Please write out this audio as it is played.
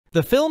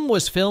The film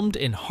was filmed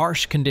in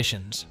harsh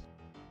conditions.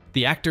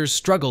 The actors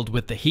struggled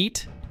with the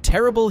heat,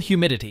 terrible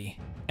humidity,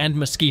 and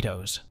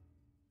mosquitoes.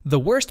 The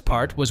worst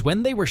part was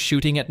when they were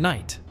shooting at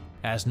night,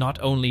 as not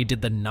only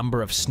did the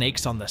number of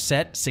snakes on the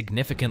set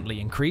significantly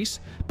increase,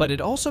 but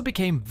it also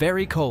became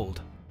very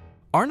cold.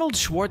 Arnold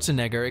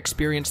Schwarzenegger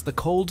experienced the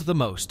cold the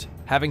most,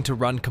 having to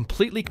run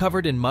completely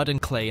covered in mud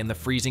and clay in the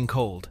freezing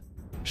cold.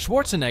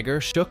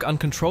 Schwarzenegger shook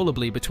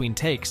uncontrollably between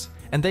takes,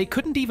 and they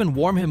couldn't even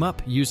warm him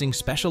up using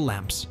special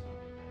lamps.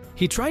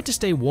 He tried to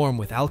stay warm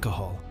with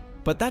alcohol,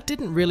 but that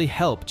didn't really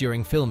help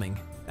during filming,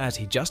 as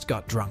he just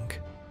got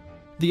drunk.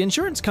 The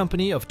insurance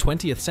company of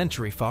 20th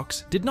Century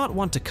Fox did not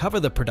want to cover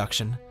the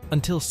production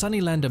until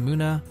Sonny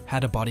Landamuna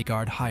had a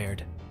bodyguard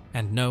hired.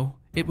 And no,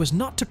 it was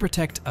not to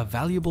protect a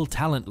valuable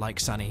talent like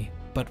Sonny,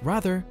 but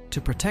rather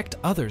to protect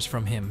others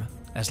from him,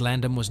 as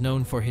Landam was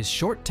known for his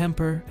short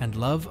temper and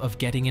love of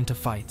getting into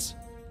fights.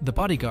 The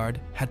bodyguard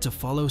had to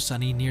follow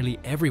Sonny nearly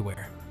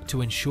everywhere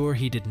to ensure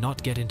he did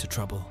not get into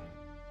trouble.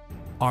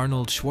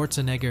 Arnold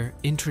Schwarzenegger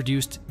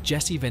introduced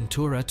Jesse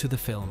Ventura to the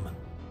film.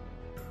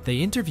 They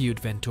interviewed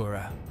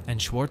Ventura, and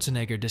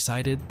Schwarzenegger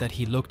decided that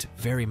he looked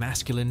very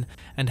masculine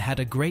and had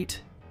a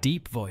great,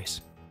 deep voice.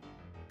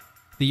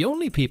 The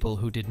only people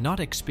who did not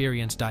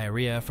experience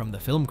diarrhea from the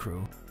film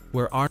crew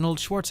were Arnold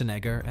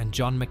Schwarzenegger and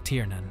John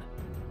McTiernan.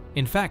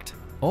 In fact,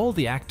 all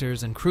the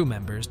actors and crew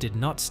members did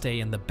not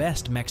stay in the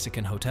best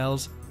Mexican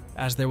hotels,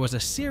 as there was a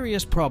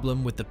serious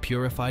problem with the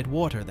purified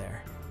water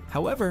there.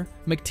 However,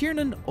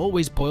 McTiernan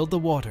always boiled the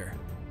water,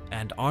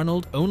 and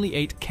Arnold only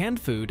ate canned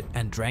food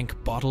and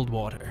drank bottled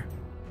water.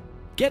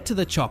 "Get to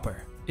the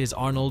chopper" is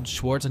Arnold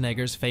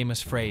Schwarzenegger's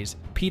famous phrase.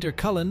 Peter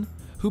Cullen,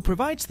 who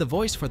provides the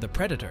voice for the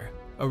Predator,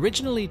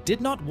 originally did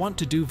not want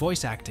to do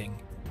voice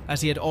acting,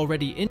 as he had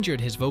already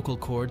injured his vocal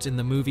cords in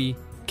the movie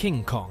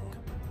King Kong.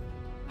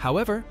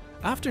 However,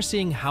 after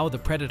seeing how the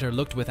Predator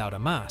looked without a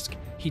mask,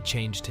 he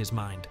changed his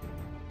mind.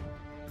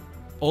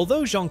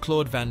 Although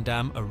Jean-Claude Van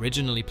Damme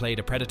originally played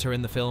a Predator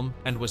in the film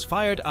and was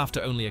fired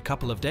after only a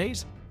couple of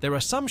days, there are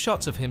some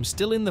shots of him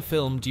still in the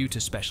film due to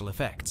special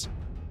effects.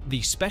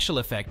 The special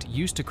effect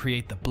used to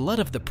create the blood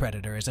of the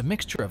Predator is a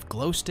mixture of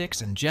glow sticks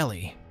and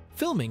jelly.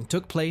 Filming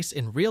took place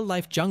in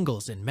real-life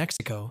jungles in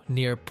Mexico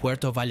near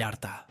Puerto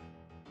Vallarta.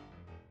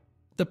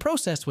 The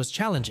process was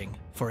challenging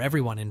for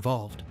everyone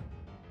involved.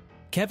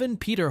 Kevin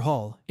Peter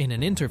Hall, in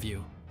an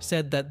interview,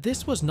 said that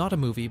this was not a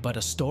movie but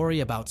a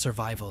story about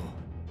survival.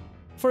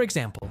 For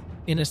example,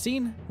 in a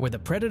scene where the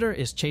Predator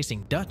is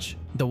chasing Dutch,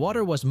 the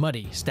water was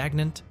muddy,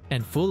 stagnant,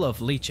 and full of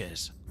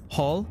leeches.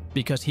 Hall,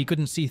 because he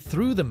couldn't see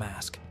through the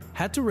mask,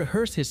 had to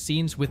rehearse his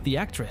scenes with the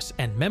actress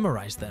and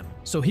memorize them,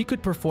 so he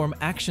could perform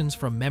actions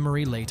from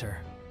memory later.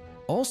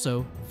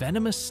 Also,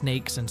 venomous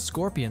snakes and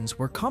scorpions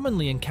were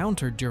commonly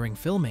encountered during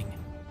filming.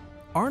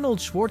 Arnold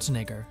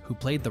Schwarzenegger, who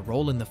played the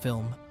role in the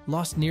film,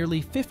 lost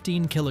nearly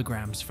 15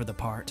 kilograms for the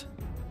part.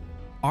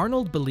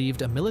 Arnold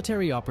believed a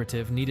military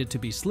operative needed to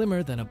be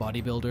slimmer than a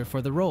bodybuilder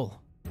for the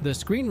role. The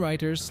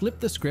screenwriters slipped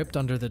the script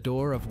under the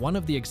door of one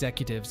of the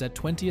executives at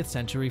 20th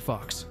Century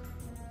Fox.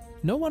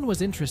 No one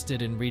was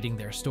interested in reading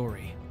their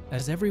story,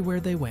 as everywhere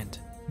they went,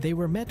 they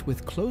were met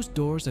with closed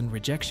doors and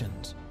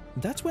rejections.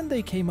 That's when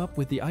they came up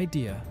with the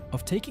idea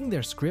of taking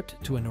their script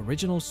to an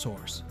original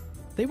source.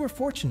 They were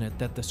fortunate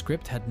that the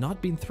script had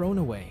not been thrown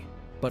away,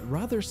 but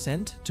rather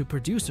sent to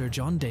producer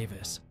John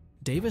Davis.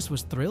 Davis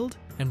was thrilled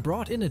and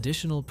brought in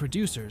additional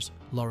producers,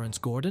 Lawrence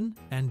Gordon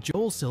and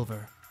Joel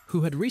Silver,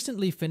 who had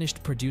recently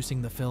finished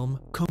producing the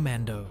film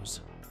Commandos.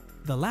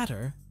 The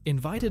latter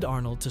invited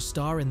Arnold to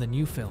star in the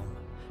new film,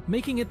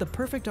 making it the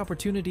perfect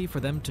opportunity for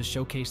them to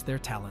showcase their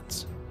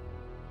talents.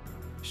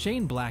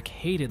 Shane Black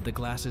hated the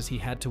glasses he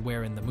had to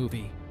wear in the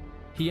movie.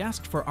 He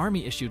asked for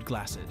Army-issued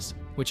glasses,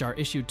 which are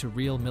issued to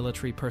real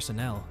military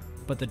personnel,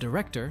 but the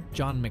director,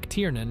 John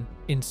McTiernan,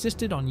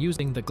 insisted on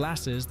using the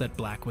glasses that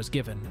Black was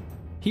given.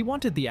 He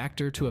wanted the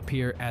actor to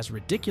appear as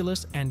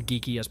ridiculous and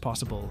geeky as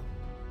possible.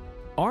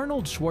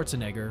 Arnold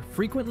Schwarzenegger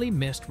frequently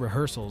missed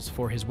rehearsals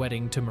for his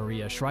wedding to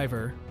Maria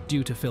Shriver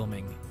due to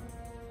filming.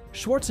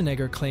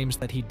 Schwarzenegger claims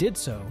that he did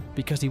so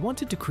because he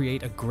wanted to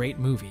create a great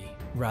movie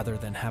rather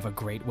than have a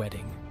great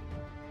wedding.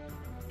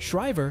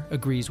 Shriver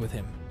agrees with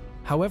him.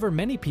 However,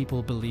 many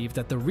people believe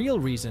that the real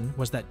reason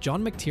was that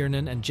John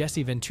McTiernan and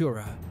Jesse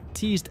Ventura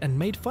teased and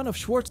made fun of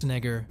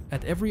Schwarzenegger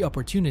at every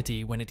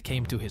opportunity when it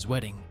came to his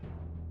wedding.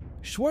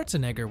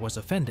 Schwarzenegger was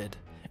offended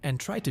and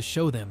tried to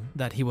show them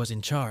that he was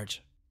in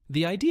charge.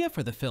 The idea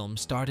for the film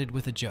started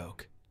with a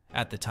joke.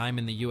 At the time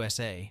in the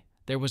USA,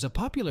 there was a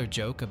popular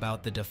joke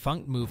about the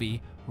defunct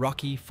movie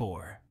Rocky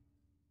IV.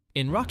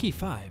 In Rocky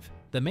V,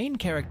 the main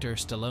character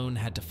Stallone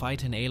had to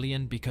fight an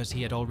alien because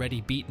he had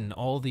already beaten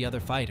all the other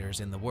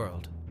fighters in the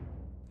world.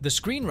 The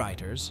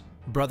screenwriters,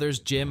 brothers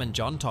Jim and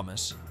John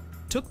Thomas,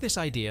 took this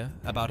idea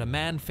about a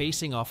man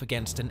facing off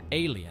against an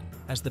alien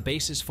as the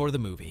basis for the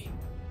movie.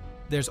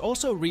 There's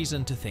also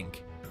reason to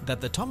think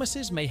that the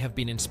Thomases may have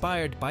been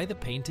inspired by the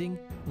painting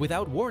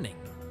Without Warning,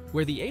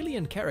 where the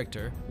alien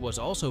character was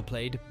also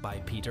played by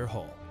Peter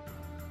Hall.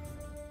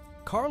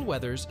 Carl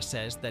Weathers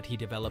says that he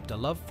developed a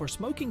love for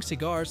smoking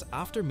cigars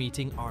after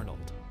meeting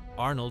Arnold.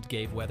 Arnold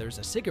gave Weathers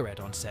a cigarette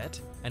on set,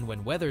 and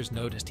when Weathers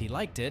noticed he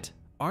liked it,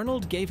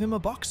 Arnold gave him a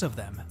box of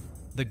them.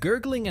 The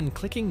gurgling and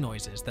clicking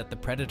noises that the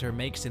Predator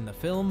makes in the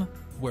film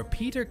were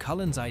Peter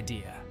Cullen's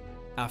idea.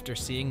 After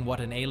seeing what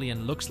an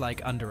alien looks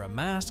like under a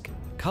mask,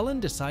 Cullen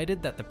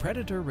decided that the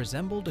Predator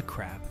resembled a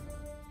crab.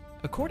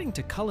 According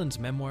to Cullen's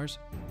memoirs,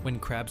 when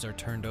crabs are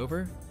turned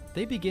over,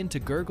 they begin to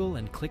gurgle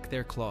and click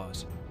their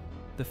claws.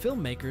 The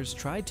filmmakers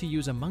tried to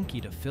use a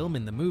monkey to film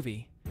in the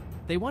movie.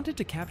 They wanted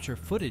to capture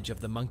footage of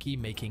the monkey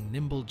making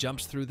nimble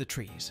jumps through the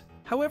trees.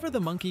 However,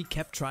 the monkey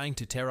kept trying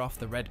to tear off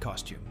the red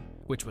costume,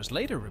 which was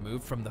later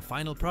removed from the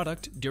final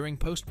product during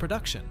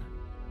post-production.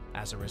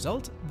 As a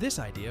result, this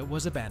idea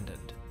was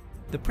abandoned.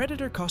 The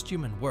Predator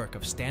costume and work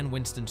of Stan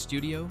Winston's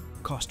studio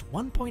cost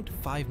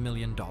 $1.5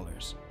 million.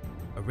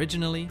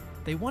 Originally,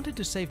 they wanted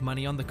to save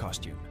money on the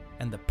costume,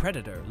 and the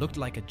Predator looked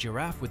like a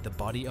giraffe with the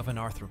body of an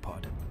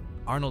arthropod.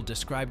 Arnold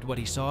described what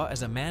he saw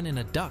as a man in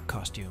a duck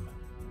costume.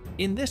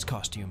 In this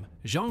costume,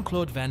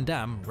 Jean-Claude Van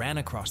Damme ran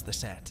across the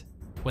set.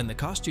 When the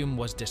costume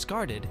was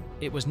discarded,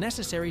 it was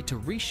necessary to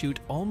reshoot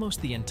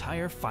almost the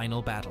entire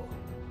final battle.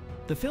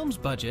 The film's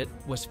budget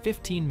was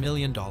 $15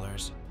 million,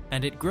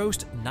 and it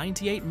grossed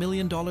 $98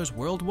 million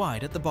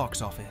worldwide at the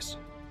box office.